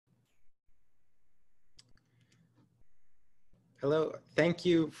Hello, thank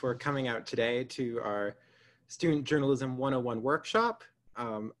you for coming out today to our Student Journalism 101 workshop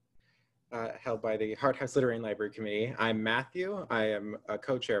held by the Hart House Literary and Library Committee. I'm Matthew. I am a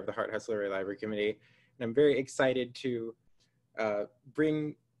co-chair of the Hart House Literary Library Committee, and I'm very excited to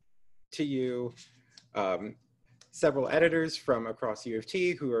bring to you several editors from across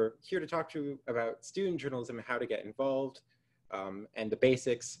UofT who are here to talk to you about student journalism and how to get involved and the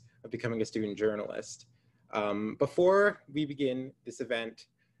basics of becoming a student journalist. Before we begin this event,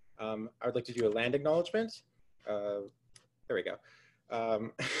 I would like to do a land acknowledgement. There we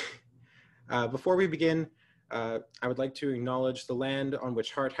go. Before we begin, I would like to acknowledge the land on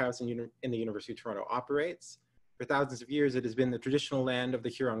which Hart House in the University of Toronto operates. For thousands of years, it has been the traditional land of the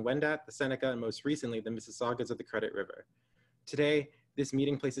Huron-Wendat, the Seneca, and most recently, the Mississaugas of the Credit River. Today, this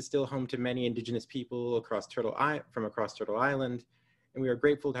meeting place is still home to many Indigenous people from across Turtle Island, and we are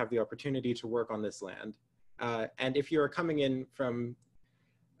grateful to have the opportunity to work on this land. And if you are coming in from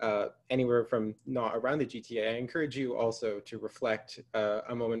anywhere from not around the GTA, I encourage you also to reflect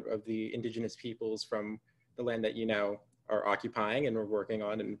a moment of the Indigenous peoples from the land that you now are occupying and we're working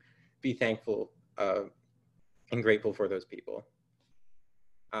on, and be thankful and grateful for those people.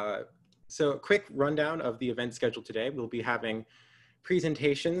 So a quick rundown of the event schedule today. We'll be having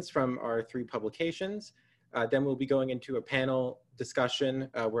presentations from our 3 publications. Then we'll be going into a panel discussion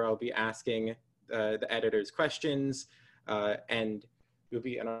where I'll be asking the editors questions, and there'll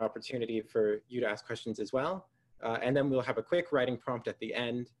be an opportunity for you to ask questions as well. And then we'll have a quick writing prompt at the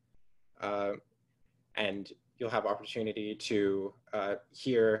end, and you'll have opportunity to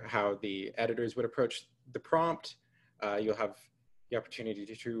hear how the editors would approach the prompt. You'll have the opportunity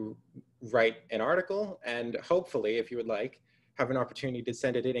to write an article, and hopefully, if you would like, have an opportunity to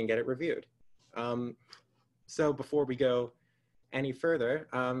send it in and get it reviewed. So before we go any further,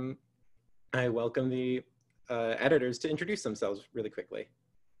 I welcome the editors to introduce themselves really quickly.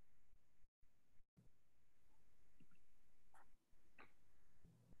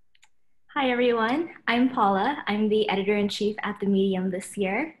 Hi everyone, I'm Paula. I'm the editor-in-chief at The Medium this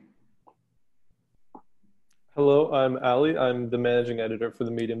year. Hello, I'm Ali. I'm the managing editor for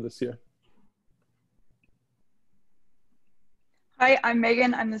The Medium this year. Hi, I'm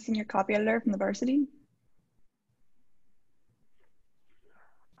Megan. I'm the senior copy editor from the Varsity.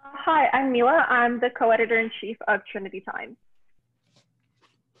 Hi, I'm Mila. I'm the co-editor-in-chief of Trinity Times.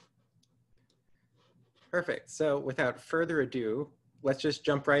 Perfect. So without further ado, let's just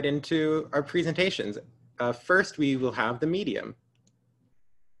jump right into our presentations. First, we will have The Medium.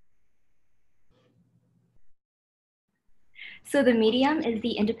 So The Medium is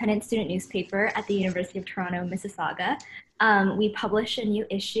the independent student newspaper at the University of Toronto, Mississauga. We publish a new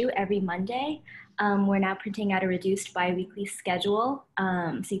issue every Monday. We're now printing out a reduced bi-weekly schedule,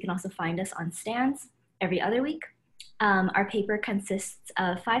 so you can also find us on stands every other week. Our paper consists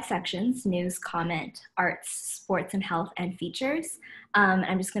of 5 sections: news, comment, arts, sports and health, and features.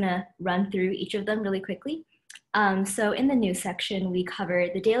 I'm just gonna run through each of them really quickly. So in the news section, we cover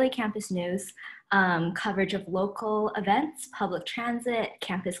the daily campus news, coverage of local events, public transit,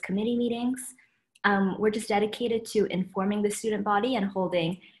 campus committee meetings. We're just dedicated to informing the student body and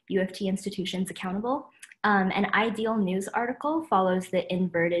holding UofT institutions accountable. An ideal news article follows the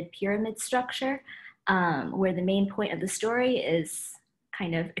inverted pyramid structure, where the main point of the story is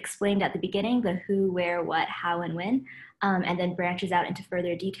kind of explained at the beginning, the who, where, what, how, and when, and then branches out into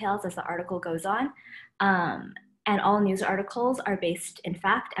further details as the article goes on. And all news articles are based in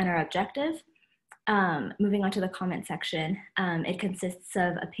fact and are objective. Moving on to the comment section, it consists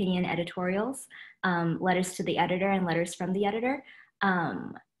of opinion editorials, letters to the editor, and letters from the editor.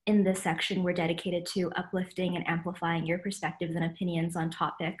 In this section, we're dedicated to uplifting and amplifying your perspectives and opinions on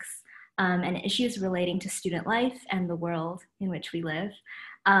topics and issues relating to student life and the world in which we live.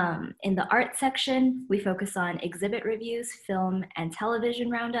 In the art section, we focus on exhibit reviews, film and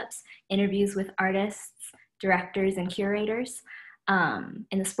television roundups, interviews with artists, directors, and curators. In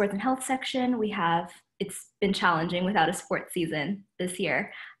the sports and health section, it's been challenging without a sports season this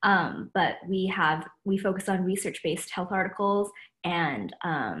year, but we focus on research-based health articles and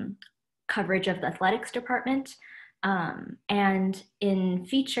coverage of the athletics department. And in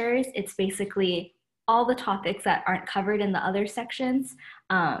features, it's basically all the topics that aren't covered in the other sections.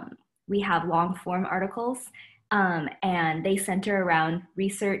 We have long form articles, and they center around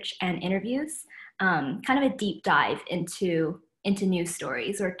research and interviews, kind of a deep dive into news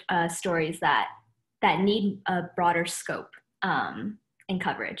stories or stories that need a broader scope in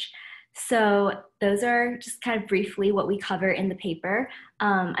coverage. So those are just kind of briefly what we cover in the paper.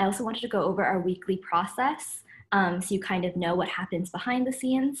 I also wanted to go over our weekly process. So you kind of know what happens behind the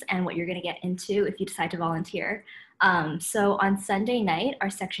scenes and what you're going to get into if you decide to volunteer. So on Sunday night, our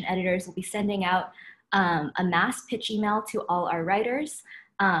section editors will be sending out a mass pitch email to all our writers.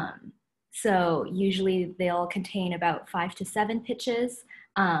 So usually they'll contain about 5 to 7 pitches,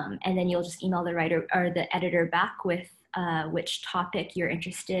 and then you'll just email the writer or the editor back with which topic you're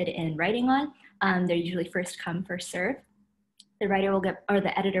interested in writing on. They're usually first come, first serve. The writer will get, or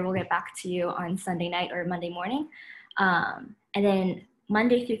the editor will get back to you on Sunday night or Monday morning. And then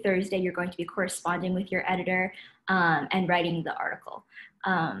Monday through Thursday, you're going to be corresponding with your editor and writing the article.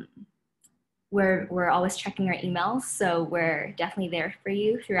 We're always checking our emails, so we're definitely there for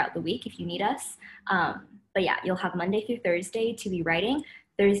you throughout the week if you need us. But yeah, you'll have Monday through Thursday to be writing.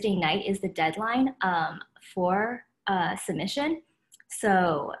 Thursday night is the deadline for submission.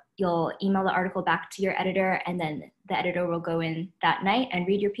 So you'll email the article back to your editor, and then the editor will go in that night and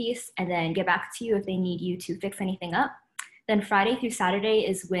read your piece and then get back to you if they need you to fix anything up. Then Friday through Saturday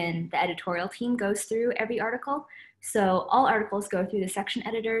is when the editorial team goes through every article. So all articles go through the section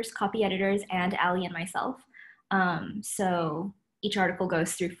editors, copy editors, and Ali and myself. So each article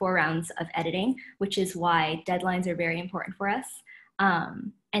goes through 4 rounds of editing, which is why deadlines are very important for us.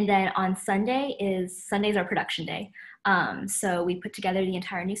 And then on Sunday's our production day. So we put together the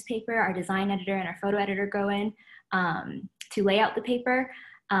entire newspaper. Our design editor and our photo editor go in to lay out the paper.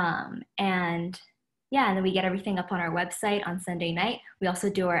 And then we get everything up on our website on Sunday night. We also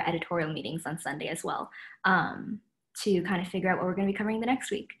do our editorial meetings on Sunday as well to kind of figure out what we're going to be covering the next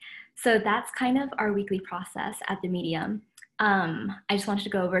week. So that's kind of our weekly process at the Medium. I just wanted to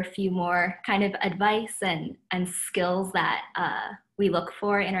go over a few more kind of advice and skills that we look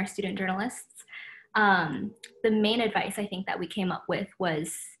for in our student journalists. The main advice I think that we came up with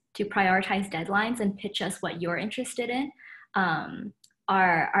was to prioritize deadlines and pitch us what you're interested in.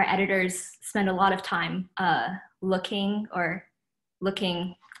 Our editors spend a lot of time looking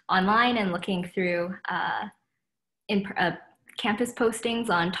online and looking through campus postings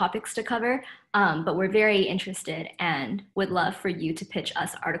on topics to cover, but we're very interested and would love for you to pitch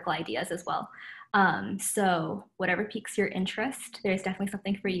us article ideas as well. So whatever piques your interest, there's definitely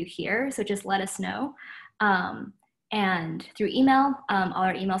something for you here, so just let us know. And through email, all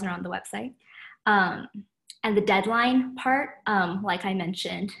our emails are on the website. And the deadline part, like I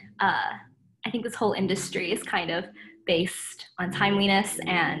mentioned, I think this whole industry is kind of based on timeliness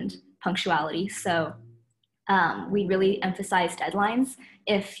and punctuality. So we really emphasize deadlines.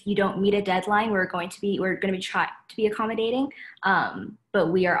 If you don't meet a deadline, we're going to be trying to be accommodating, but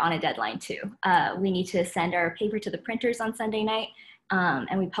we are on a deadline too. We need to send our paper to the printers on Sunday night,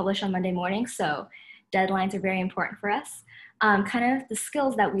 and we publish on Monday morning. So deadlines are very important for us. Kind of the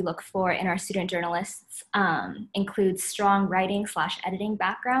skills that we look for in our student journalists include strong writing/editing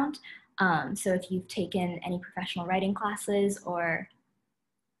background. So if you've taken any professional writing classes or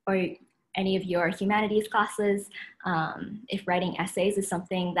any of your humanities classes, if writing essays is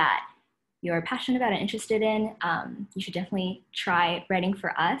something that you're passionate about and interested in, you should definitely try writing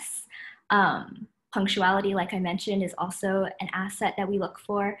for us. Punctuality, like I mentioned, is also an asset that we look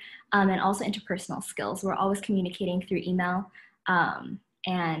for, and also interpersonal skills. We're always communicating through email,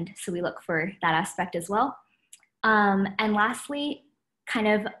 and so we look for that aspect as well. And lastly, kind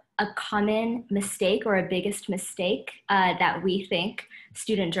of a common mistake or a biggest mistake that we think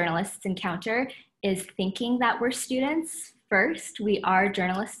student journalists encounter is thinking that we're students first. We are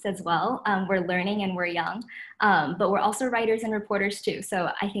journalists as well. We're learning and we're young, but we're also writers and reporters too. So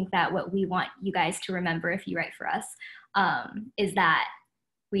I think that what we want you guys to remember if you write for us is that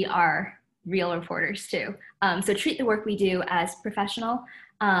we are real reporters too. So treat the work we do as professional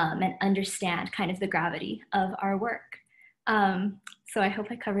and understand kind of the gravity of our work. So I hope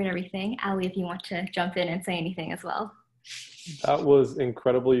I covered everything. Ali, if you want to jump in and say anything as well. That was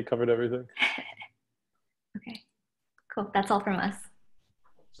incredible. You covered everything. Okay, cool. That's all from us.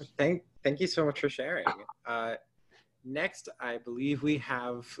 Thank you so much for sharing. Next, I believe we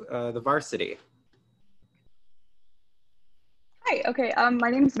have the Varsity. Hi, okay, my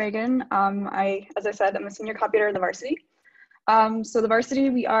name is Megan. As I said, I'm a senior copy editor of the Varsity. So the Varsity,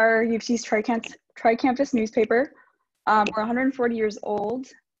 we are UofT's tri-campus newspaper. We're 140 years old,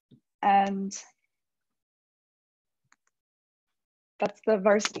 and that's the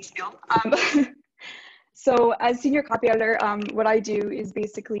Varsity spiel. So as senior copy editor, what I do is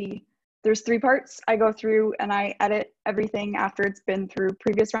basically, there's 3 parts. I go through and I edit everything after it's been through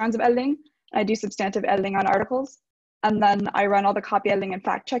previous rounds of editing. I do substantive editing on articles. And then I run all the copy editing and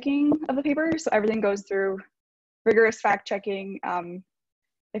fact checking of the paper. So everything goes through rigorous fact checking.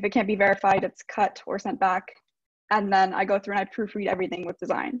 If it can't be verified, it's cut or sent back. And then I go through and I proofread everything with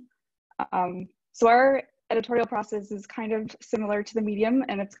design. So our editorial process is kind of similar to the Medium,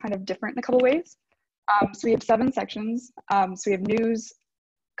 and it's kind of different in a couple ways. So we have 7 sections. So we have news,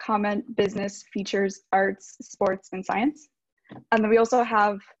 comment, business, features, arts, sports, and science. And then we also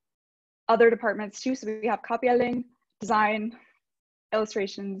have other departments too. So we have copy editing, design,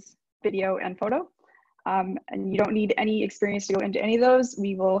 illustrations, video, and photo. And you don't need any experience to go into any of those.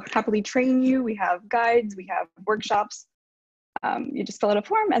 We will happily train you. We have guides, we have workshops. You just fill out a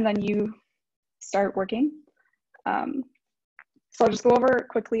form and then you start working. So I'll just go over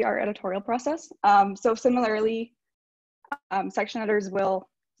quickly our editorial process. So similarly, section editors will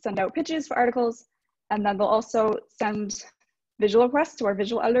send out pitches for articles, and then they'll also send visual requests to our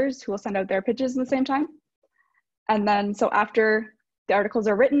visual editors who will send out their pitches at the same time. And then, so after the articles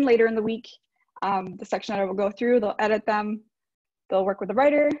are written later in the week, the section editor will go through, they'll edit them, they'll work with the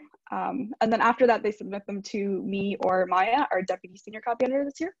writer, and then after that, they submit them to me or Maya, our deputy senior copy editor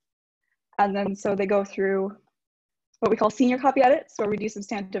this year. And then, so they go through what we call senior copy edits, where we do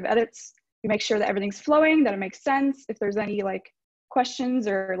substantive edits. We make sure that everything's flowing, that it makes sense. If there's any like questions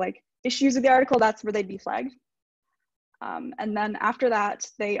or like issues with the article, that's where they'd be flagged. And then after that,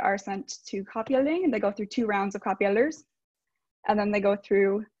 they are sent to copy editing, and they go through 2 rounds of copy editors. And then they go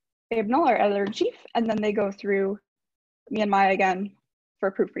through Abnell, our editor-in-chief, and then they go through me and Maya again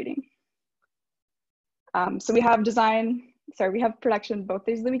for proofreading. So we have we have production both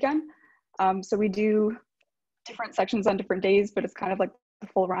days of the weekend. So we do different sections on different days, but it's kind of like the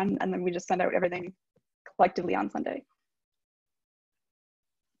full run, and then we just send out everything collectively on Sunday.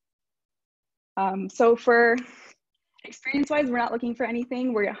 So for experience-wise, we're not looking for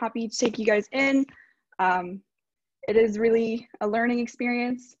anything. We're happy to take you guys in. It is really a learning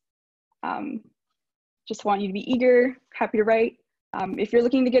experience. Just want you to be eager, happy to write. If you're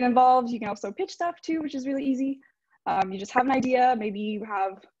looking to get involved, you can also pitch stuff too, which is really easy. You just have an idea, maybe you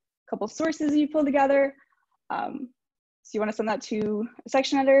have a couple sources you pull together. So you want to send that to a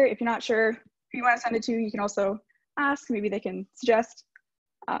section editor. If you're not sure who you want to send it to, you can also ask, maybe they can suggest.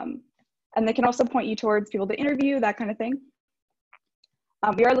 And they can also point you towards people to interview, that kind of thing.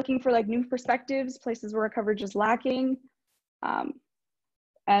 We are looking for like new perspectives, places where our coverage is lacking.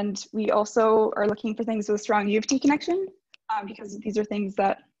 And we also are looking for things with a strong UofT connection, because these are things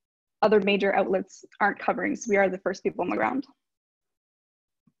that other major outlets aren't covering. So we are the first people on the ground.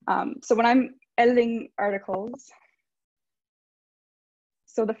 So when I'm editing articles,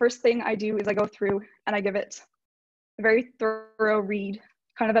 so the first thing I do is I go through and I give it a very thorough read,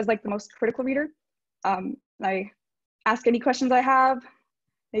 kind of as like the most critical reader. I ask any questions I have.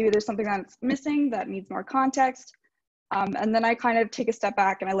 Maybe there's something that's missing that needs more context. And then I kind of take a step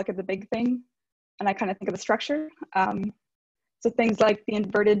back and I look at the big thing and I kind of think of the structure. So things like the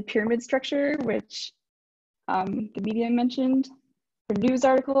inverted pyramid structure, which the media mentioned for news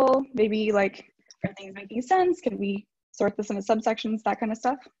article, maybe like, are things making sense? Can we sort this into subsections, that kind of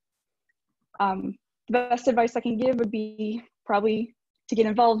stuff. The best advice I can give would be probably to get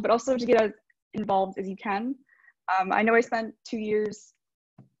involved, but also to get as involved as you can. I know I spent 2 years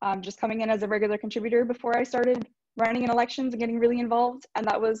just coming in as a regular contributor before I started running in elections and getting really involved. And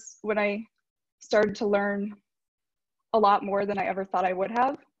that was when I started to learn a lot more than I ever thought I would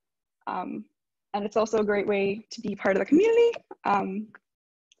have. And it's also a great way to be part of the community.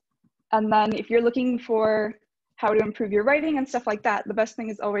 And then if you're looking for how to improve your writing and stuff like that, the best thing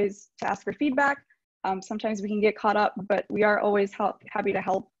is always to ask for feedback. Sometimes we can get caught up, but we are always happy to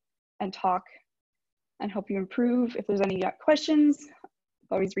help and talk and help you improve. If there's any questions,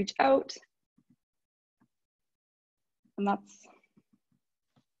 always reach out. And I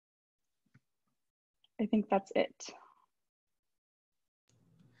think that's it.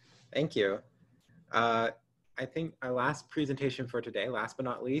 Thank you. I think our last presentation for today, last but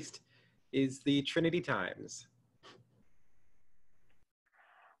not least, is the Trinity Times.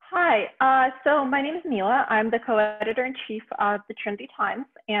 Hi, so my name is Mila. I'm the co-editor-in-chief of the Trinity Times,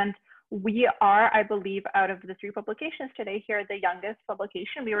 and we are, I believe, out of the 3 publications today, here the youngest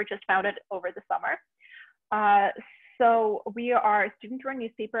publication. We were just founded over the summer. So we are a student-run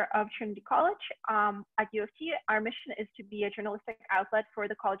newspaper of Trinity College. At UofT, our mission is to be a journalistic outlet for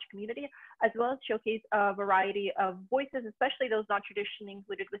the college community, as well as showcase a variety of voices, especially those not traditionally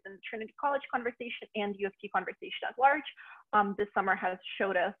included within the Trinity College conversation and UofT conversation at large. This summer has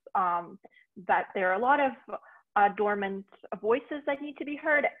showed us that there are a lot of dormant voices that need to be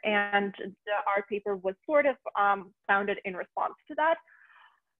heard, and our paper was sort of founded in response to that.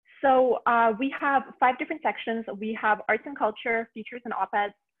 So we have 5 different sections. We have arts and culture, features and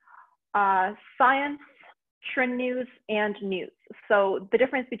op-eds, science, Trin News, and news. So the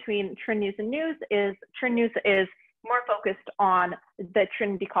difference between Trin News and news is Trin News is more focused on the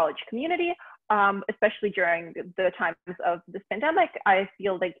Trinity College community. especially during the times of this pandemic, I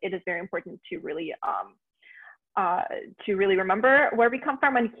feel like it is very important to really remember where we come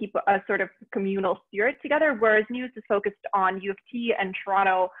from and keep a sort of communal spirit together, whereas news is focused on U of T and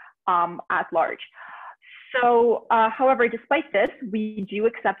Toronto at large. So, however, despite this, we do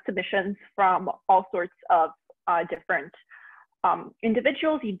accept submissions from all sorts of different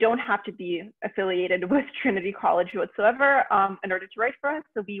individuals. You don't have to be affiliated with Trinity College whatsoever in order to write for us.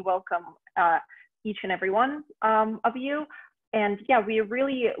 So we welcome each and every one of you. And yeah, we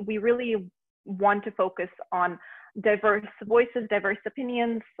really want to focus on diverse voices, diverse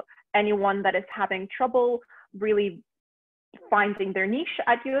opinions. Anyone that is having trouble really finding their niche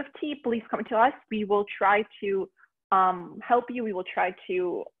at U of T, please come to us. We will try to help you. We will try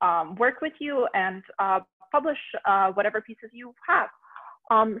to work with you and publish whatever pieces you have.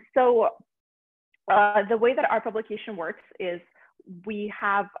 So the way that our publication works is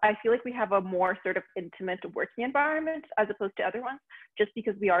I feel like we have a more sort of intimate working environment as opposed to other ones, just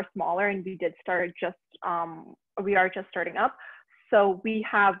because we are smaller and we are just starting up. So we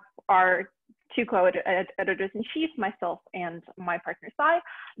have our two co-editors-in-chief, myself and my partner, Sai.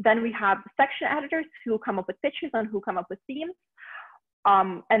 Then we have section editors who come up with pitches and who come up with themes.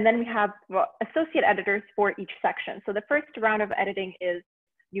 And then we have associate editors for each section. So the first round of editing is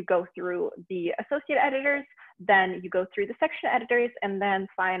you go through the associate editors, then you go through the section editors, and then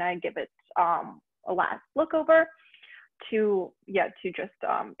Sai and I give it a last look over to just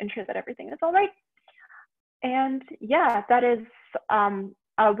ensure that everything is all right. And yeah, that is,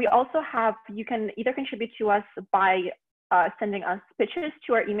 we also have, you can either contribute to us by sending us pitches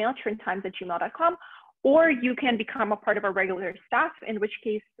to our email, trintimes@gmail.com, or you can become a part of our regular staff, in which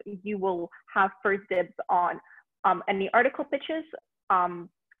case you will have first dibs on any article pitches.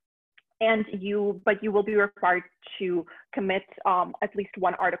 But you will be required to commit at least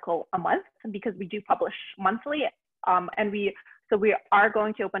one article a month, because we do publish monthly. So we are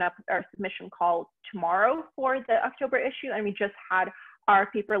going to open up our submission call tomorrow for the October issue, and we just had our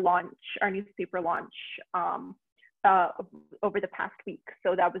newspaper launch over the past week.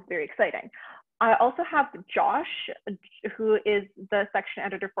 So that was very exciting. I also have Josh, who is the section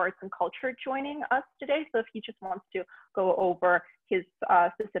editor for Arts and Culture, joining us today. So if he just wants to go over his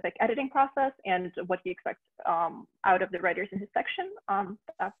specific editing process and what he expects out of the writers in his section,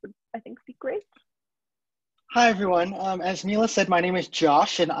 that would, I think, be great. Hi, everyone. As Mila said, my name is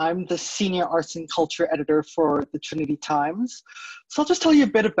Josh, and I'm the Senior Arts and Culture Editor for the Trinity Times. So I'll just tell you a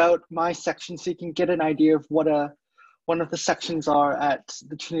bit about my section so you can get an idea of what one of the sections are at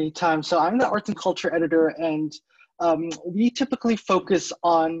the Trinity Times. So I'm the Arts and Culture Editor, and we typically focus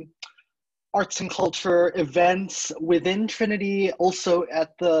on arts and culture events within Trinity, also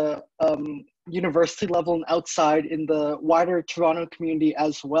at the university level and outside in the wider Toronto community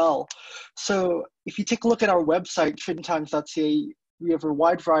as well. So if you take a look at our website, trinitytimes.ca, we have a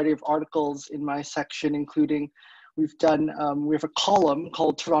wide variety of articles in my section, including we have a column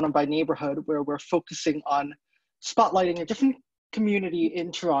called Toronto by Neighborhood, where we're focusing on spotlighting a different community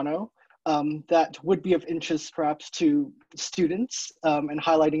in Toronto that would be of interest perhaps to students, and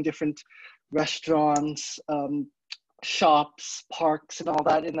highlighting different restaurants, shops, parks, and all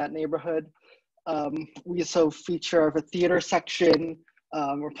that in that neighborhood. We also feature a theater section.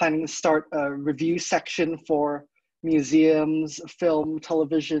 We're planning to start a review section for museums, film,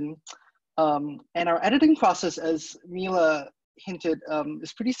 television. And our editing process, as Mila hinted,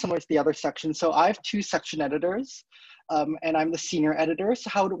 is pretty similar to the other sections. So I have two section editors, and I'm the senior editor. So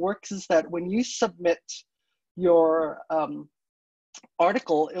how it works is that when you submit your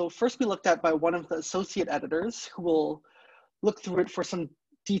article, it will first be looked at by one of the associate editors, who will look through it for some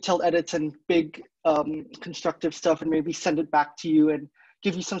detailed edits and big constructive stuff, and maybe send it back to you and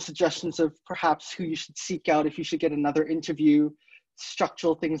give you some suggestions of perhaps who you should seek out, if you should get another interview,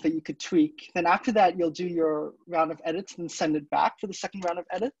 structural things that you could tweak. Then after that, you'll do your round of edits and send it back for the second round of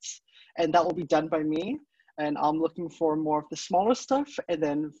edits. And that will be done by me. And I'm looking for more of the smaller stuff. And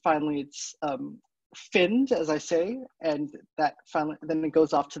then finally it's finned, as I say, and that finally, then it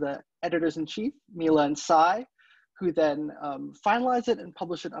goes off to the editors-in-chief, Mila and Sai, who then finalize it and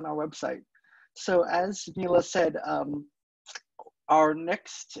publish it on our website. So as Mila said, our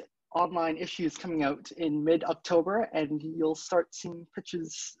next online issue is coming out in mid-October, and you'll start seeing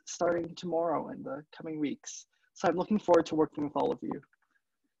pitches starting tomorrow in the coming weeks. So I'm looking forward to working with all of you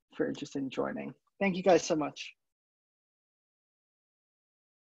if you're interested in joining. Thank you guys so much.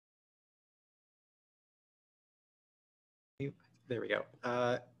 There we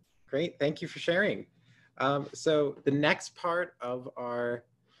go. Great, thank you for sharing. So the next part of our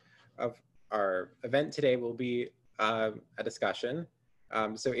event today will be a discussion.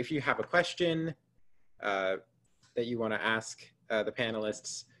 So if you have a question that you want to ask the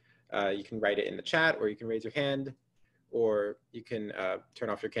panelists, you can write it in the chat, or you can raise your hand, or you can turn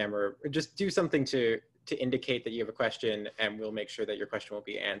off your camera, or just do something to indicate that you have a question, and we'll make sure that your question will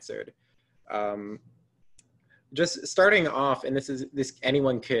be answered. Just starting off, and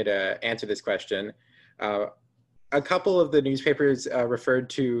anyone could answer this question. A couple of the newspapers referred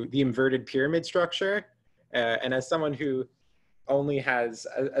to the inverted pyramid structure, and as someone who only has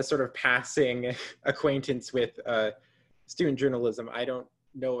a sort of passing acquaintance with student journalism, I don't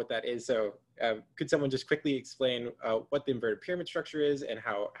know what that is. So could someone just quickly explain what the inverted pyramid structure is and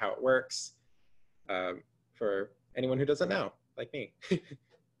how it works for anyone who doesn't know, like me?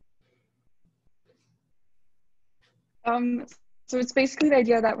 So it's basically the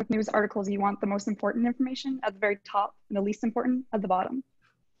idea that with news articles, you want the most important information at the very top and the least important at the bottom.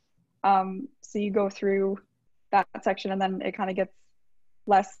 So you go through that section, and then it kind of gets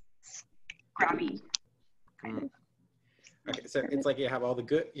less grabby. Okay, so it's like you have all the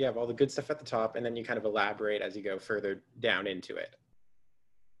good stuff at the top, and then you kind of elaborate as you go further down into it.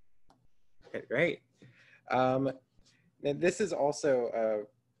 Okay, great. And this is also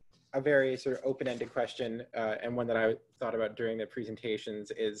a very sort of open-ended question, and one that I thought about during the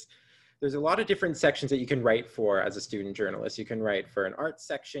presentations is there's a lot of different sections that you can write for as a student journalist. You can write for an arts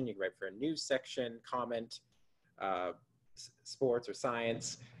section, you can write for a news section, comment, sports or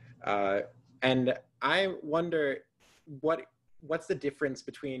science. And I wonder what's the difference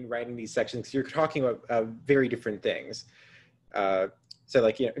between writing these sections? Because you're talking about very different things. So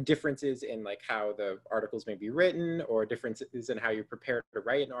like, differences in like how the articles may be written, or differences in how you prepare to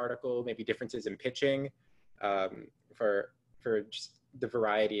write an article, maybe differences in pitching for just the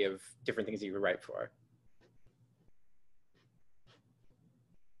variety of different things that you would write for.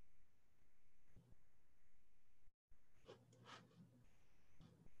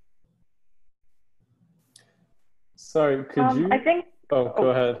 Sorry, could you? I think. Oh,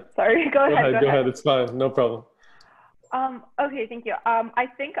 go ahead. Sorry, go ahead. Go ahead. It's fine. No problem. Okay, thank you. I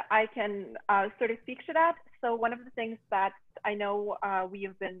think I can sort of speak to that. So one of the things that I know we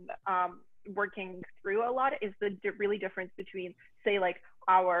have been working through a lot is the really difference between, say, like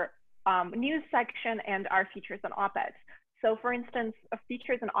our news section and our features and op-eds. So for instance,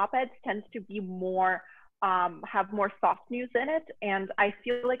 features and op-eds tends to be more, have more soft news in it. And I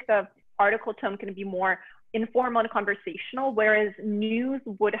feel like the article tone can be more informal and conversational, whereas news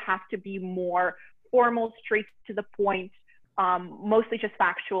would have to be more formal, straight to the point, mostly just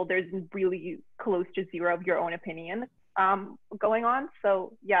factual. There's really close to zero of your own opinion going on.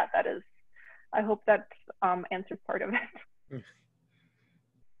 So yeah, that is, I hope that answers part of it.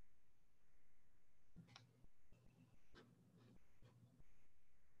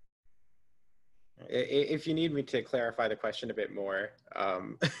 If you need me to clarify the question a bit more,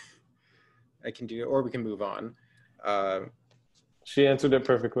 I can do it, or we can move on. She answered it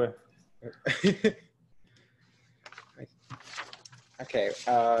perfectly. Okay,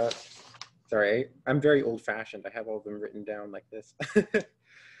 sorry, I'm very old-fashioned. I have all of them written down like this.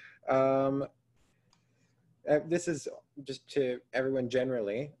 This is just to everyone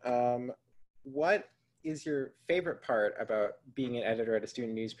generally. What is your favorite part about being an editor at a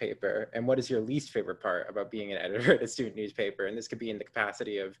student newspaper, and what is your least favorite part about being an editor at a student newspaper? And this could be in the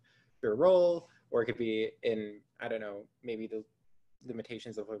capacity of your role, or it could be in, I don't know, maybe the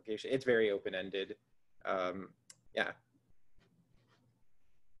limitations of location. It's very open-ended. Yeah.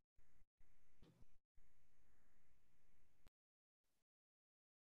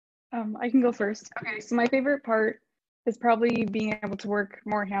 I can go first. Okay, so my favorite part is probably being able to work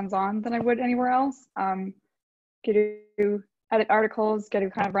more hands-on than I would anywhere else. Get to edit articles, get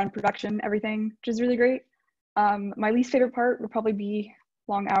to kind of run production, everything, which is really great. My least favorite part would probably be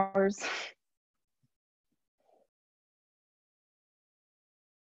long hours.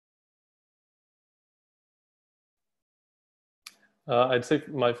 I'd say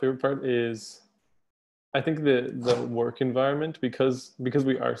my favorite part is, I think the work environment, because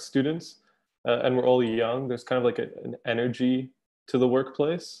we are students and we're all young. There's kind of like an energy to the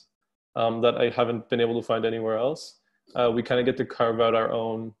workplace that I haven't been able to find anywhere else. We kind of get to carve out our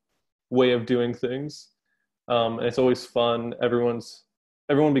own way of doing things, and it's always fun. Everyone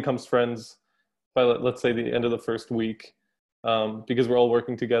becomes friends by, let's say, the end of the first week, because we're all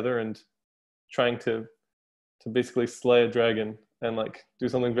working together and trying to basically slay a dragon and like do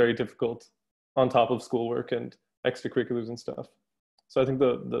something very difficult on top of schoolwork and extracurriculars and stuff. So I think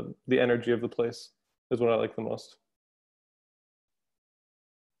the energy of the place is what I like the most.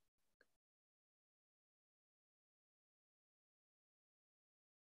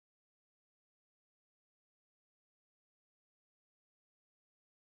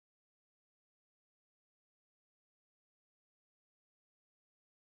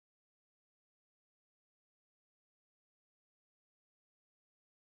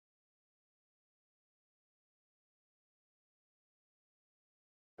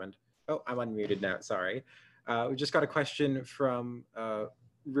 happened. Oh, I'm unmuted now, sorry. We just got a question from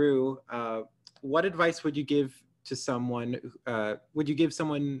Rue. What advice would you give to someone, to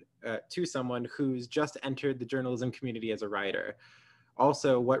someone who's just entered the journalism community as a writer?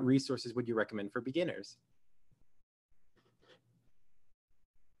 Also, what resources would you recommend for beginners?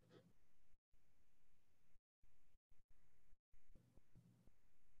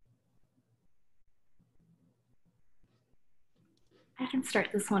 I can start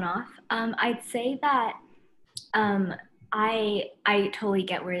this one off. I'd say that I totally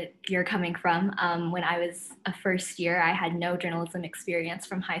get where you're coming from. When I was a first year, I had no journalism experience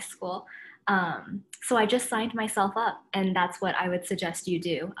from high school. So I just signed myself up, and that's what I would suggest you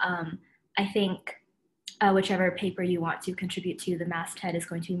do. I think whichever paper you want to contribute to, the masthead is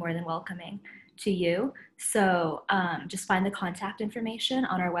going to be more than welcoming to you. So just find the contact information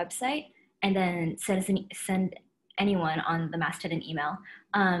on our website, and then send anyone on the masthead an email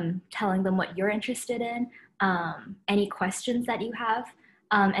telling them what you're interested in, any questions that you have,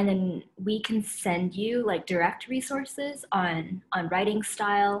 and then we can send you like direct resources on writing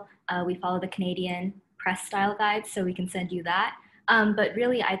style. We follow the Canadian press style guide, so we can send you that. But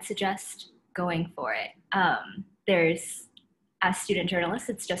really, I'd suggest going for it. As student journalists,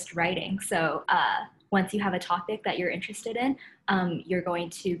 it's just writing. So once you have a topic that you're interested in, you're going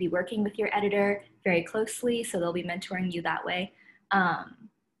to be working with your editor very closely, so they'll be mentoring you that way.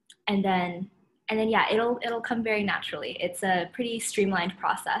 And then yeah, it'll come very naturally. It's a pretty streamlined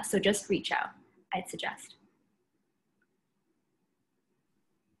process, so just reach out, I'd suggest.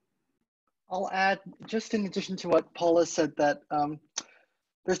 I'll add, just in addition to what Paula said, that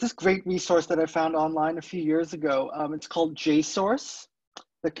there's this great resource that I found online a few years ago. It's called JSource,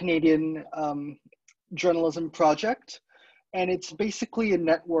 the Canadian Journalism Project. And it's basically a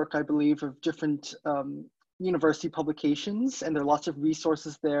network, I believe, of different university publications, and there are lots of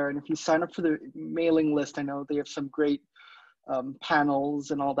resources there. And if you sign up for the mailing list, I know they have some great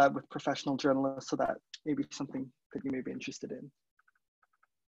panels and all that with professional journalists, so that may be something that you may be interested in.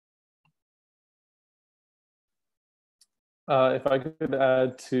 If I could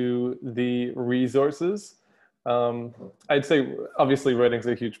add to the resources, I'd say obviously writing is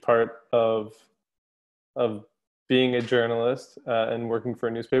a huge part of being a journalist and working for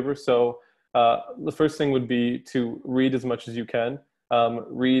a newspaper. So the first thing would be to read as much as you can.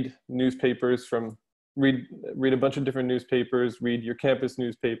 Read newspapers read a bunch of different newspapers, read your campus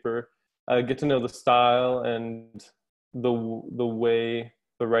newspaper, get to know the style and the way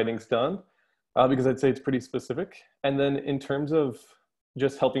the writing's done. Because I'd say it's pretty specific. And then in terms of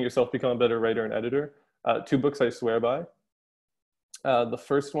just helping yourself become a better writer and editor, 2 books I swear by. The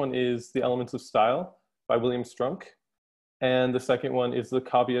first one is The Elements of Style by William Strunk. And the second one is The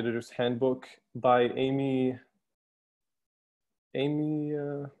Copy Editor's Handbook by Amy,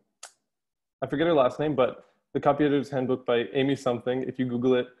 I forget her last name, but The Copy Editor's Handbook by Amy something. If you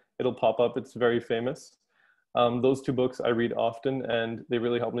Google it, it'll pop up. It's very famous. Those 2 books I read often, and they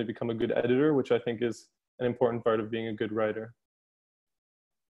really helped me become a good editor, which I think is an important part of being a good writer.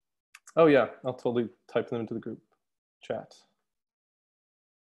 Oh yeah, I'll totally type them into the group chat.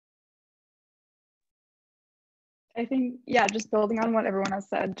 I think, yeah, just building on what everyone has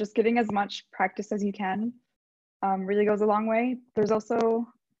said, just getting as much practice as you can really goes a long way. There's also,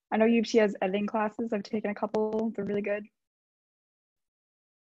 I know UofT has editing classes. I've taken a couple, they're really good.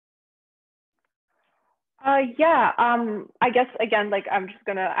 Yeah, I guess, again, like I'm just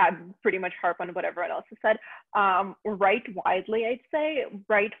gonna add pretty much harp on what everyone else has said. Write widely, I'd say.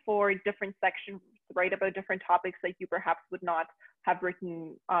 Write for different sections, write about different topics that you perhaps would not have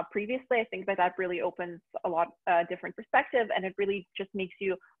written previously. I think that really opens a lot different perspective, and it really just makes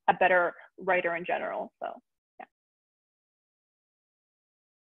you a better writer in general, so yeah.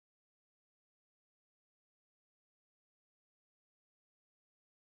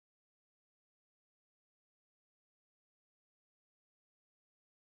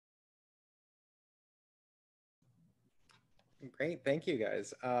 Great, thank you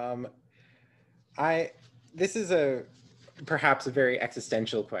guys. This is perhaps a very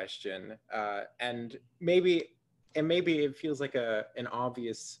existential question, and maybe it feels like an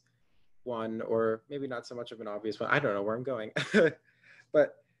obvious one, or maybe not so much of an obvious one. I don't know where I'm going,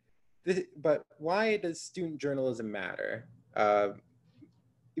 but why does student journalism matter?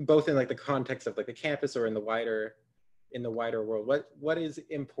 Both in like the context of like the campus or in the wider world. What is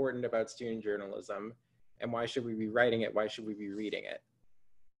important about student journalism? And why should we be writing it? Why should we be reading it?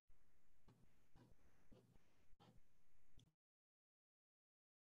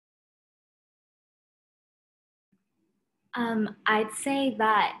 I'd say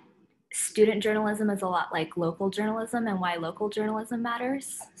that student journalism is a lot like local journalism and why local journalism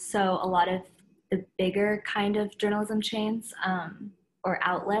matters. So a lot of the bigger kind of journalism chains or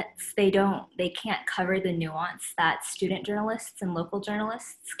outlets, they can't cover the nuance that student journalists and local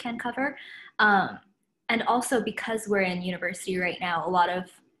journalists can cover. And also because we're in university right now, a lot of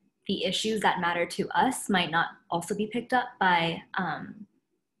the issues that matter to us might not also be picked up by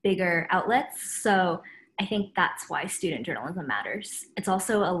bigger outlets. So I think that's why student journalism matters. It's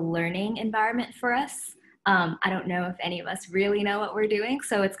also a learning environment for us. I don't know if any of us really know what we're doing.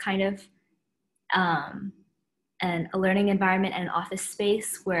 So it's kind of a learning environment and an office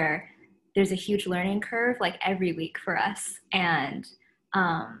space where there's a huge learning curve like every week for us. And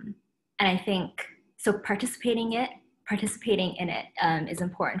I think, so participating in it is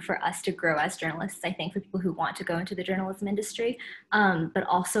important for us to grow as journalists, I think, for people who want to go into the journalism industry, but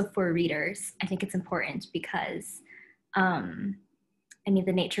also for readers. I think it's important because, the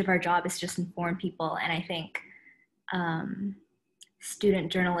nature of our job is just inform people. And I think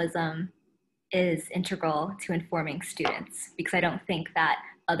student journalism is integral to informing students, because I don't think that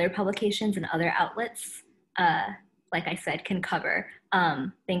other publications and other outlets, like I said, can cover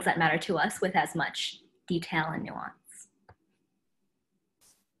things that matter to us with as much detail and nuance.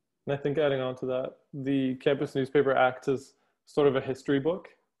 And I think adding on to that, the campus newspaper acts as sort of a history book,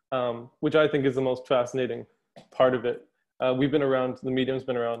 which I think is the most fascinating part of it. We've been around, the medium's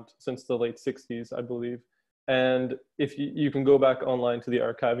been around since the late 60s, I believe. And if you can go back online to the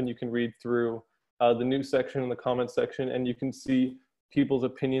archive and you can read through the news section and the comment section, and you can see people's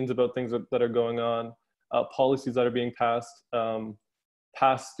opinions about things that are going on, policies that are being passed,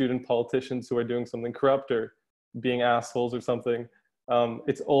 past student politicians who are doing something corrupt or being assholes or something.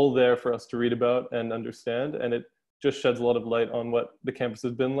 It's all there for us to read about and understand, and it just sheds a lot of light on what the campus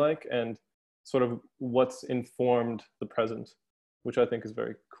has been like and sort of what's informed the present, which I think is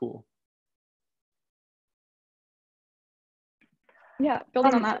very cool. Yeah,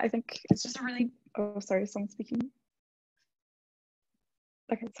 building on that, I think it's just a really, oh, sorry, someone's speaking.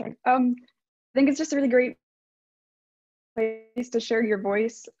 Okay, sorry. I think it's just a really great place to share your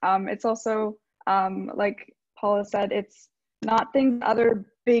voice. It's also, like Paula said, it's not things other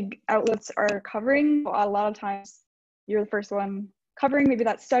big outlets are covering. A lot of times you're the first one covering maybe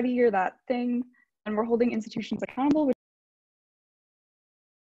that study or that thing, and we're holding institutions accountable.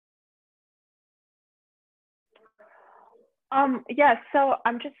 Yeah, so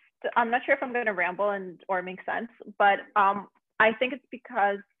I'm not sure if I'm going to ramble or make sense, but I think it's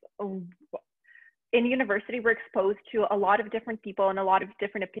because in university, we're exposed to a lot of different people and a lot of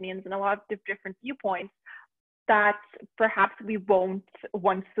different opinions and a lot of different viewpoints that perhaps we won't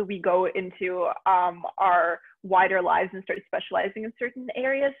once we go into our wider lives and start specializing in certain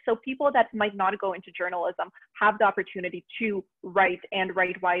areas. So people that might not go into journalism have the opportunity to write and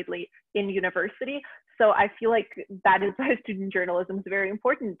write widely in university. So I feel like that is why student journalism is very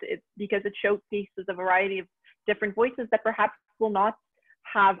important. It's because it showcases a variety of different voices that perhaps will not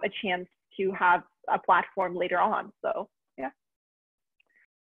have a chance to have a platform later on. So yeah.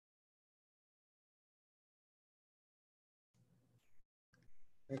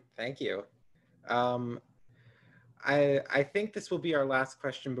 Thank you. I think this will be our last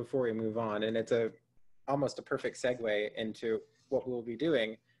question before we move on, and it's almost a perfect segue into what we'll be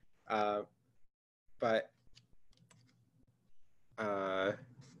doing. But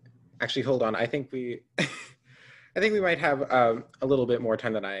actually, hold on. I think we might have a little bit more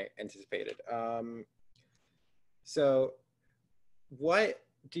time than I anticipated. So what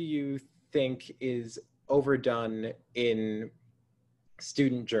do you think is overdone in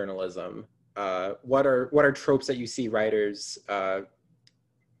student journalism? What are tropes that you see writers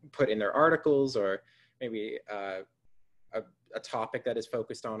put in their articles, or maybe a topic that is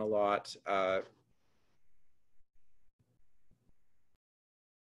focused on a lot?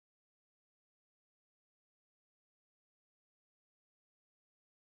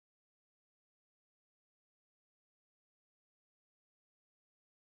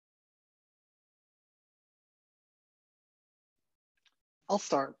 I'll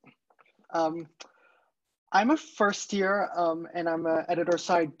start. I'm a first year and I'm an editor,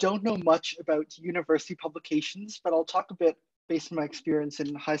 so I don't know much about university publications, but I'll talk a bit based on my experience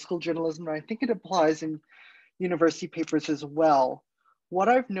in high school journalism, and I think it applies in university papers as well. What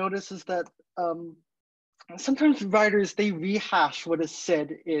I've noticed is that sometimes writers, they rehash what is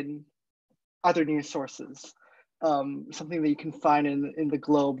said in other news sources, something that you can find in the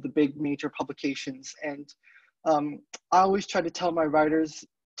Globe, the big major publications. And I always try to tell my writers,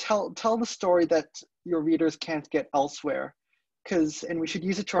 tell the story that your readers can't get elsewhere, and we should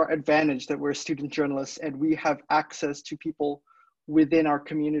use it to our advantage that we're student journalists and we have access to people within our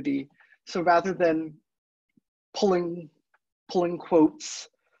community So rather than pulling quotes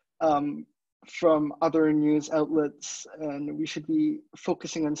from other news outlets, and we should be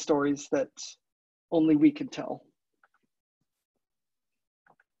focusing on stories that only we can tell.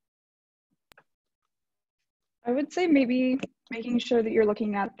 I would say maybe making sure that you're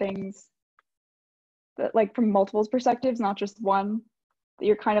looking at things that, like, from multiple perspectives, not just one, that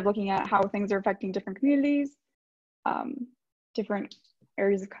you're kind of looking at how things are affecting different communities, different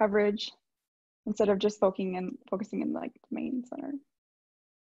areas of coverage, instead of just focusing in like the main center.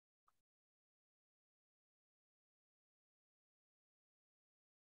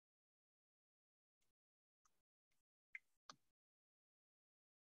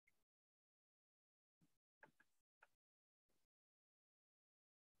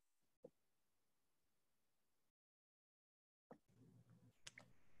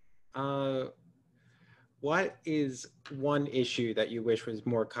 What is one issue that you wish was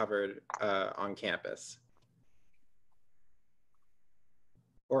more covered on campus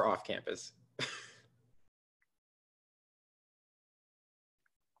or off campus?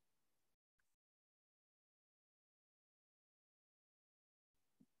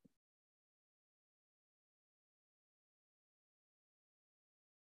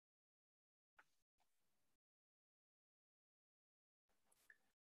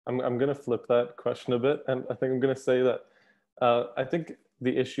 I'm going to flip that question a bit. And I think I'm going to say that I think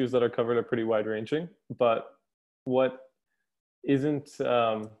the issues that are covered are pretty wide ranging, but what isn't,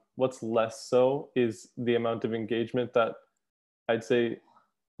 what's less so is the amount of engagement that I'd say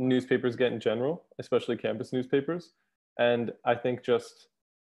newspapers get in general, especially campus newspapers. And I think just,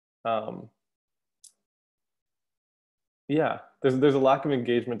 yeah, there's a lack of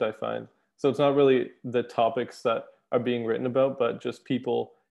engagement, I find. So it's not really the topics that are being written about, but just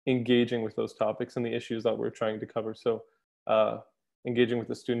people engaging with those topics and the issues that we're trying to cover. So engaging with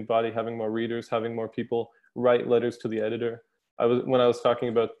the student body, having more readers, having more people write letters to the editor. When I was talking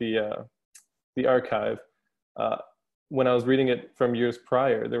about the archive, when I was reading it from years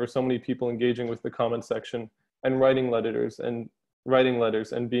prior, there were so many people engaging with the comment section and writing letters and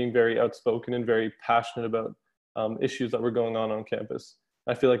being very outspoken and very passionate about issues that were going on campus.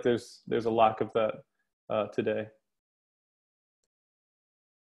 I feel like there's a lack of that today.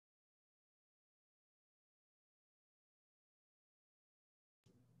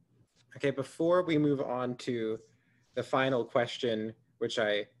 Okay, before we move on to the final question, which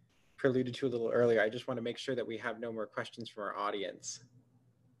I preluded to a little earlier, I just want to make sure that we have no more questions from our audience.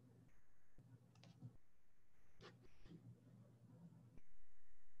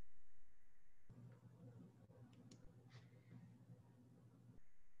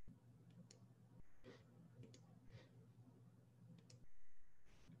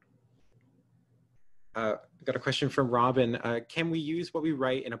 Got a question from Robin. Can we use what we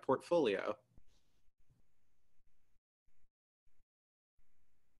write in a portfolio?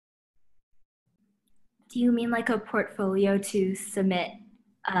 Do you mean like a portfolio to submit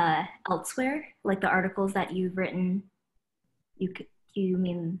elsewhere, like the articles that you've written? Do you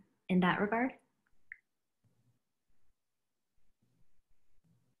mean in that regard?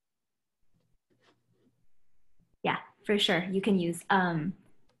 Yeah, for sure. You can use.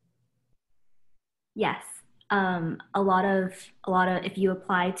 Yes, a lot of if you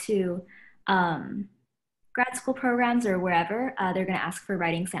apply to grad school programs or wherever, they're going to ask for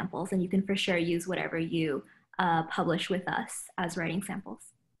writing samples, and you can for sure use whatever you publish with us as writing samples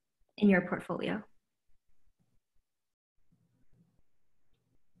in your portfolio.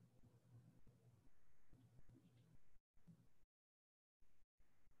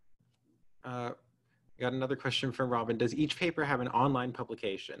 Got another question from Robin. Does each paper have an online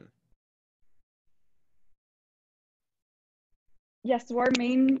publication? Yes, so our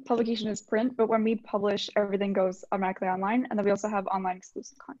main publication is print, but when we publish, everything goes automatically online, and then we also have online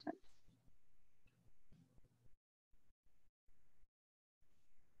exclusive content.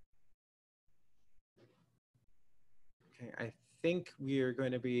 Okay, I think we are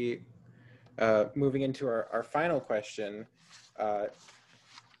going to be moving into our final question,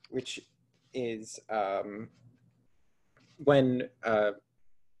 which is when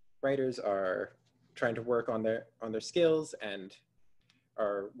writers are trying to work on their skills and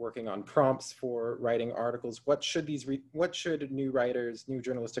are working on prompts for writing articles, what should new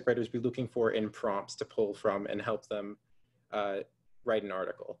journalistic writers be looking for in prompts to pull from and help them write an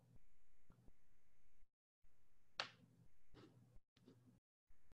article?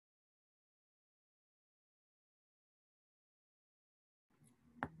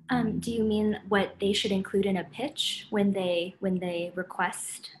 Do you mean what they should include in a pitch when they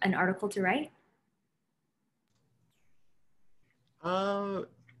request an article to write?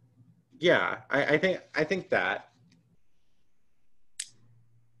 Yeah, I think that.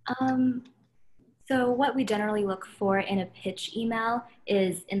 So what we generally look for in a pitch email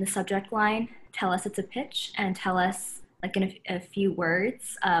is in the subject line, tell us it's a pitch, and tell us like in a few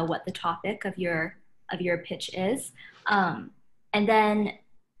words what the topic of your pitch is. And then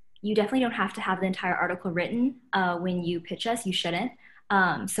you definitely don't have to have the entire article written when you pitch us. You shouldn't.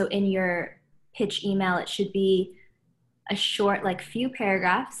 So in your pitch email, it should be a short, like few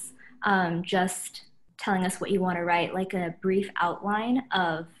paragraphs, just telling us what you want to write, like a brief outline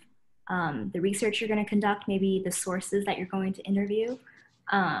of the research you're going to conduct, maybe the sources that you're going to interview,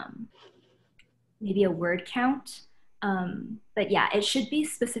 maybe a word count. But yeah, it should be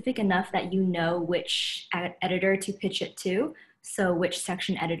specific enough that you know which editor to pitch it to. So which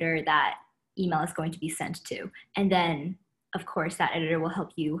section editor that email is going to be sent to. And then, of course, that editor will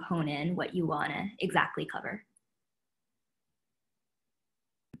help you hone in what you want to exactly cover.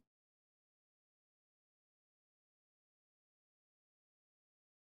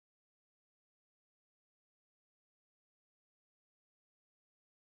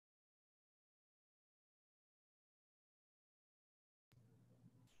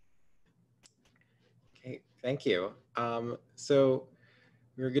 Okay, thank you. So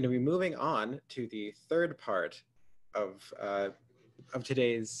we're going to be moving on to the third part of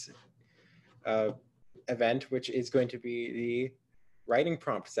today's event, which is going to be the writing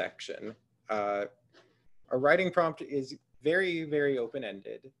prompt section. Our writing prompt is very, very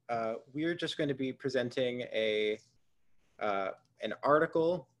open-ended. We're just going to be presenting an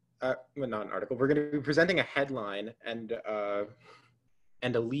article, well, not an article. We're going to be presenting a headline and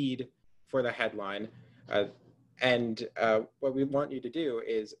a lead for the headline. What we want you to do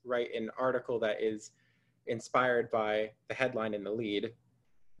is write an article that is inspired by the headline and the lead.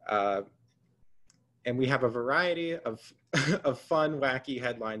 And we have a variety of, of fun, wacky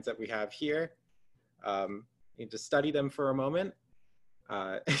headlines that we have here. You need to study them for a moment,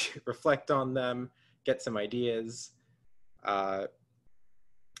 reflect on them, get some ideas,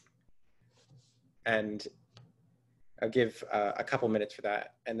 and I'll give a couple minutes for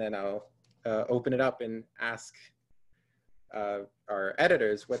that, and then I'll open it up and ask our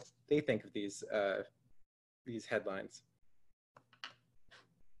editors what they think of these headlines.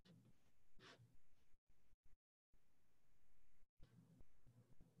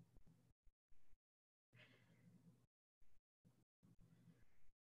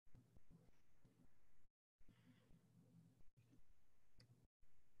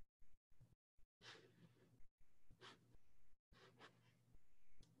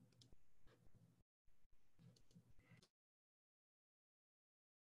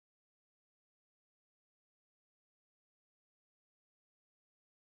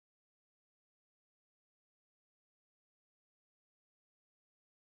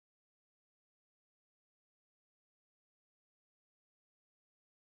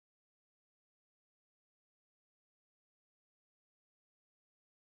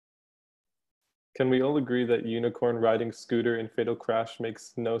 Can we all agree that unicorn riding scooter in fatal crash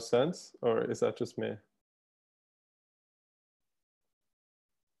makes no sense, or is that just me?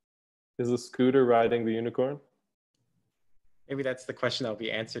 Is the scooter riding the unicorn? Maybe that's the question that'll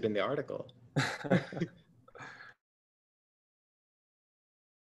be answered in the article.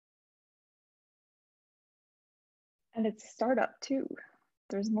 And it's startup too.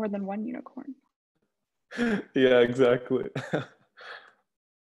 There's more than one unicorn. Yeah, exactly.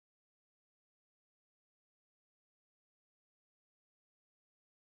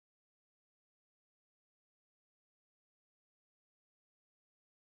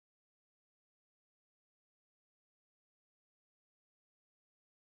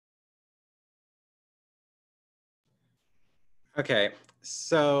 Okay,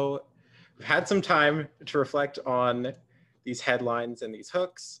 so we've had some time to reflect on these headlines and these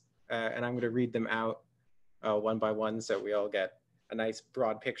hooks, and I'm going to read them out one by one so we all get a nice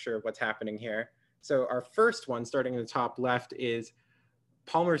broad picture of what's happening here. So our first one, starting in the top left, is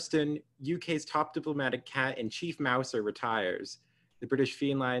Palmerston, UK's top diplomatic cat and chief mouser retires. The British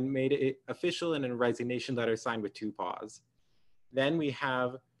feline made it official in a resignation letter signed with 2 paws. Then we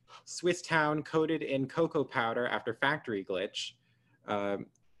have Swiss town coated in cocoa powder after factory glitch.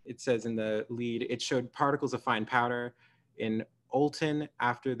 It says in the lead, it showed particles of fine powder in Olton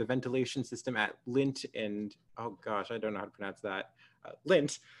after the ventilation system at Lindt and, oh gosh, I don't know how to pronounce that,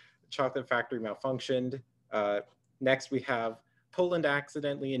 Lindt chocolate factory malfunctioned. Next we have Poland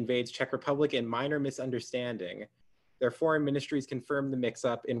accidentally invades Czech Republic in minor misunderstanding. Their foreign ministries confirmed the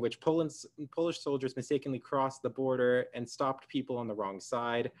mix-up in which Polish soldiers mistakenly crossed the border and stopped people on the wrong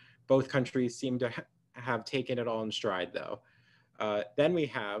side. Both countries seem to have taken it all in stride, though. Then we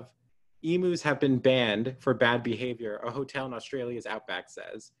have Emus have been banned for bad behavior, a hotel in Australia's outback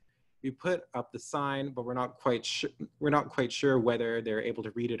says. We put up the sign, but we're not quite sure whether they're able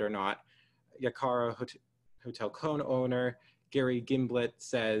to read it or not. Yakara Hotel Cone owner Gary Gimblett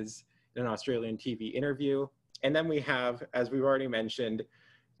says in an Australian TV interview. And then we have, as we've already mentioned,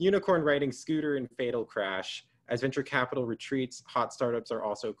 unicorn riding scooter in fatal crash. As venture capital retreats, hot startups are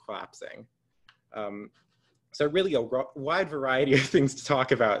also collapsing. So really a wide variety of things to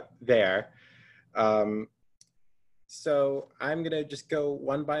talk about there. So I'm gonna just go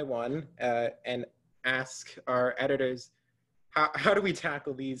one by one and ask our editors, how do we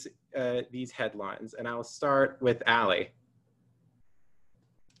tackle these headlines? And I'll start with Ali.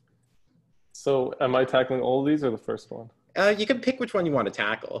 So am I tackling all of these or the first one? You can pick which one you want to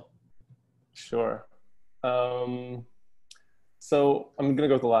tackle. Sure. So I'm gonna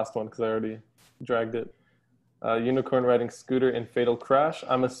go with the last one because I already dragged it. Unicorn riding scooter in fatal crash.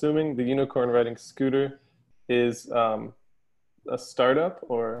 I'm assuming the unicorn riding scooter is a startup,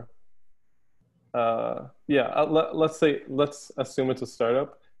 or let's assume it's a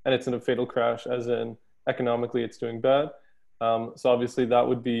startup and it's in a fatal crash, as in economically it's doing bad. So obviously that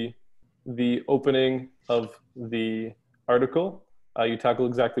would be the opening of the article. You tackle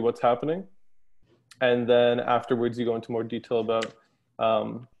exactly what's happening, and then afterwards you go into more detail about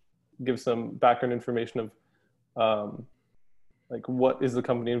give some background information of like what is the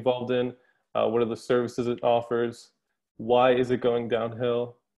company involved in, what are the services it offers, why is it going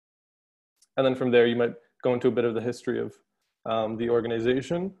downhill, and then from there you might go into a bit of the history of the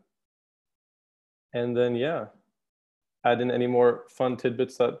organization, and then add in any more fun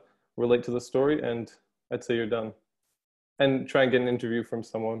tidbits that relate to the story, and I'd say you're done. And try and get an interview from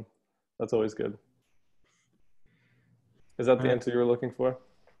someone. That's always good. Is that the answer you were looking for?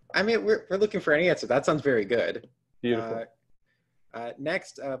 I mean, we're looking for any answer. That sounds very good. Beautiful.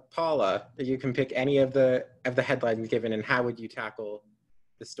 Next, Paula, you can pick any of the headlines given, and how would you tackle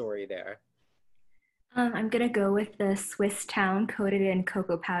the story there? I'm gonna go with the Swiss town coated in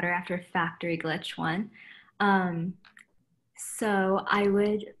cocoa powder after factory glitch one. So I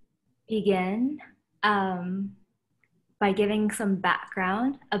would begin by giving some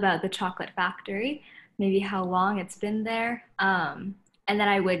background about the chocolate factory, maybe how long it's been there, and then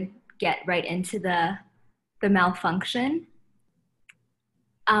I would get right into the malfunction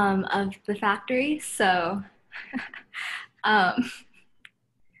of the factory. So so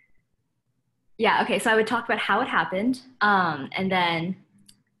I would talk about how it happened, and then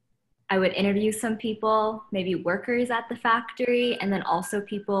I would interview some people, maybe workers at the factory, and then also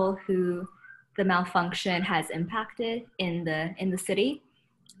people who the malfunction has impacted in the city.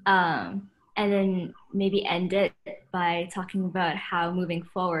 And then maybe end it by talking about how moving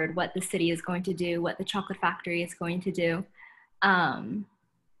forward, what the city is going to do, what the chocolate factory is going to do.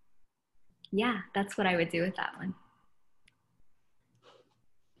 That's what I would do with that one.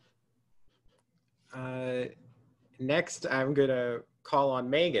 Next, I'm gonna call on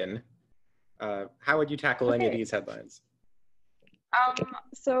Megan. How would you tackle any of these headlines?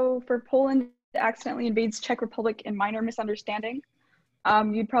 So for Poland accidentally invades Czech Republic in minor misunderstanding,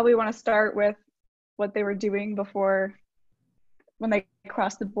 you'd probably want to start with what they were doing before when they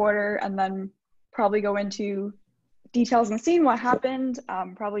crossed the border, and then probably go into details on the scene, what happened,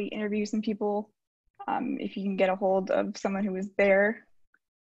 probably interview some people if you can get a hold of someone who was there,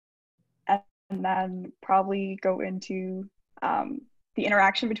 and then probably go into the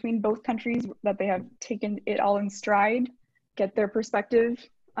interaction between both countries, that they have taken it all in stride, get their perspective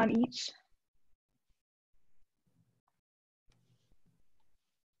on each.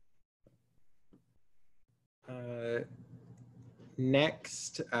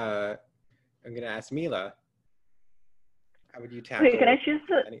 Next, I'm going to ask Mila. How would you tackle? Wait, can I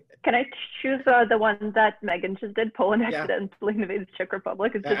choose the one that Megan just did? Poland accidentally invades Czech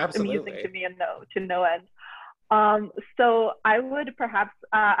Republic. It's just amusing to me and to no end. So I would perhaps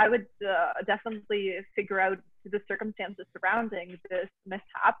definitely figure out the circumstances surrounding this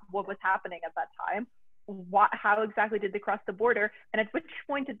mishap, what was happening at that time, how exactly did they cross the border, and at which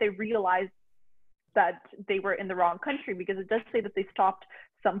point did they realize that they were in the wrong country, because it does say that they stopped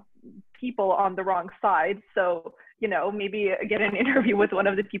some people on the wrong side. So, maybe get an interview with one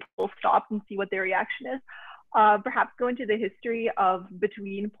of the people stopped and see what their reaction is. Perhaps go into the history of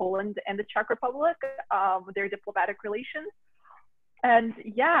between Poland and the Czech Republic, their diplomatic relations. And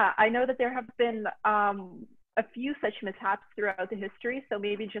I know that there have been a few such mishaps throughout the history, so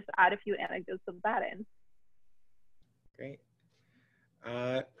maybe just add a few anecdotes of that in. Great.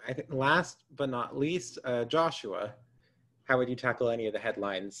 I think last but not least, Joshua, how would you tackle any of the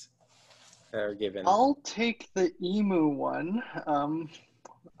headlines that are given? I'll take the emu one. I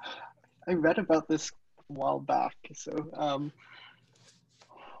I read about this a while back. So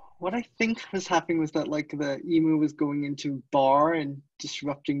what I think was happening was that like the emu was going into bar and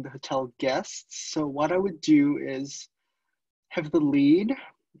disrupting the hotel guests. So what I would do is have the lead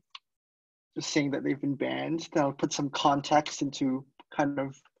just saying that they've been banned. Then I'll put some context into kind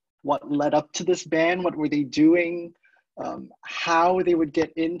of what led up to this ban, what were they doing, how they would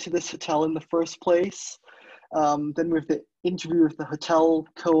get into this hotel in the first place. Then with the interview with the hotel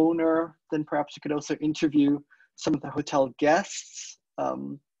co-owner, then perhaps you could also interview some of the hotel guests. But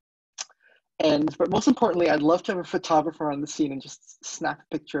most importantly, I'd love to have a photographer on the scene and just snap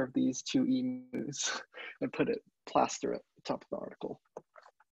a picture of these two emus and put it plaster at the top of the article.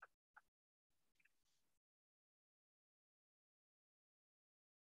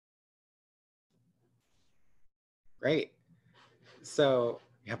 Great. So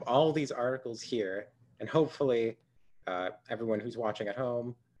we have all these articles here, and hopefully everyone who's watching at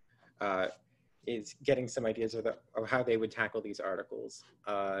home is getting some ideas of how they would tackle these articles.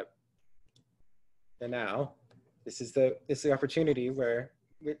 And now, this is the opportunity where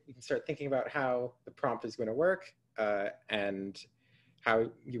we can start thinking about how the prompt is going to work and how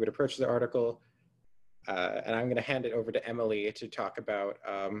you would approach the article. And I'm going to hand it over to Emily to talk about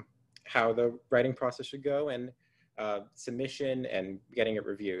how the writing process should go and submission and getting it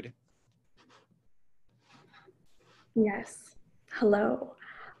reviewed. Yes. Hello.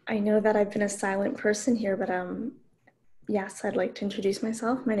 I know that I've been a silent person here, but yes, I'd like to introduce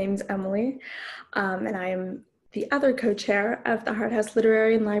myself. My name is Emily, and I am the other co-chair of the Hart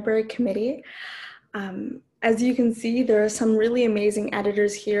Literary and Library Committee. As you can see, there are some really amazing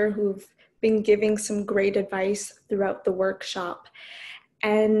editors here who've been giving some great advice throughout the workshop.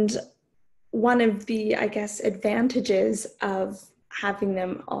 And one of the, I guess, advantages of having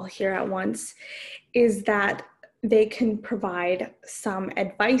them all here at once is that they can provide some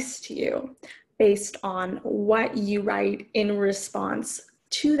advice to you based on what you write in response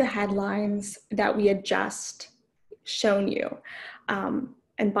to the headlines that we had just shown you.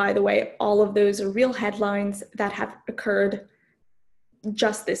 And by the way, all of those are real headlines that have occurred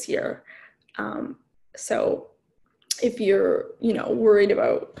just this year. So if you're, worried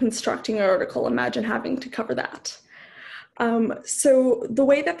about constructing an article, imagine having to cover that. So the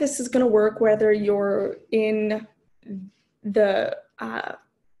way that this is going to work, whether you're in the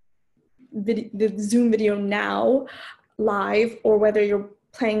Zoom video now live or whether you're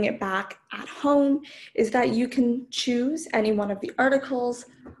playing it back at home, is that you can choose any one of the articles,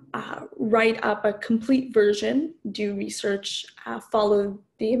 write up a complete version, do research, follow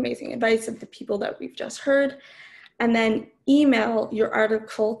the amazing advice of the people that we've just heard, and then email your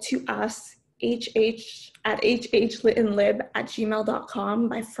article to us, hhlitandlib@gmail.com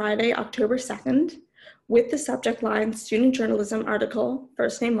by Friday, October 2nd, with the subject line student journalism article,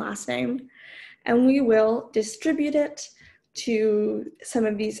 first name, last name, and we will distribute it to some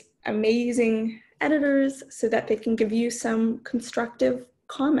of these amazing editors so that they can give you some constructive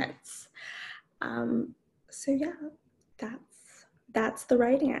comments. So yeah, that's the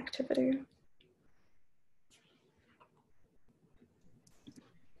writing activity.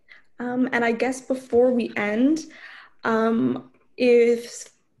 And I guess before we end, if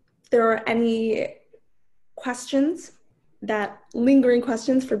there are any questions, lingering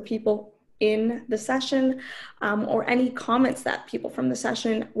questions for people in the session, or any comments that people from the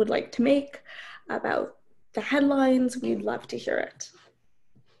session would like to make about the headlines, we'd love to hear it.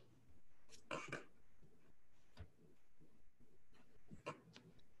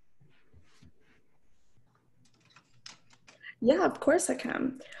 Yeah, of course I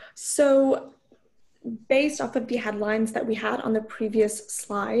can. So based off of the headlines that we had on the previous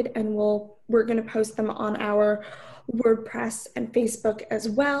slide, and we're going to post them on our WordPress and Facebook as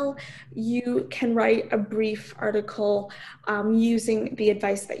well, you can write a brief article using the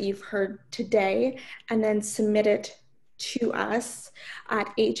advice that you've heard today and then submit it to us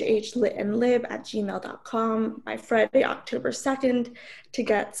at hhlitandlib@gmail.com by Friday, October 2nd to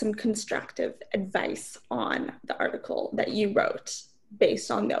get some constructive advice on the article that you wrote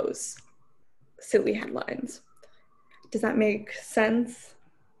based on those silly headlines. Does that make sense?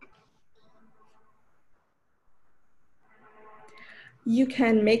 You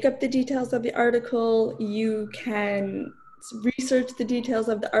can make up the details of the article. You can research the details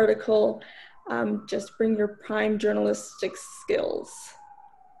of the article. Just bring your prime journalistic skills.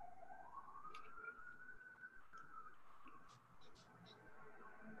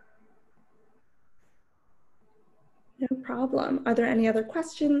 No problem. Are there any other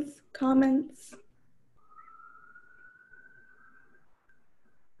questions, comments?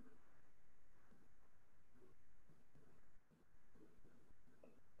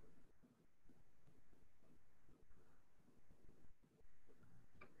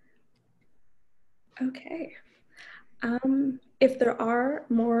 Okay. If there are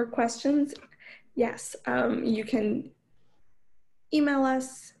more questions, yes, you can email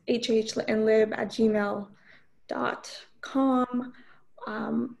us, hhlitandlib@gmail.com.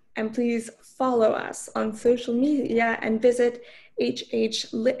 And please follow us on social media and visit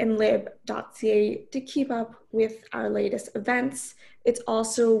hhlitandlib.ca to keep up with our latest events. It's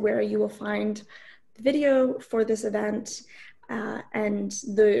also where you will find the video for this event and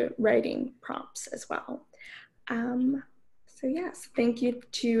the writing prompts as well. So yes, thank you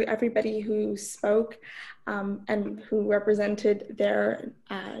to everybody who spoke and who represented their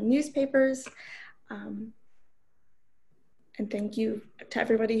newspapers. And thank you to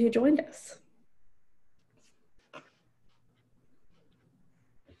everybody who joined us.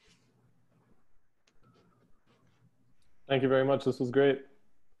 Thank you very much. This was great.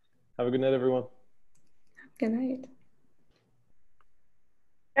 Have a good night, everyone. Good night.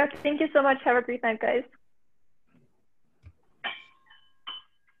 Yeah, thank you so much. Have a great night, guys.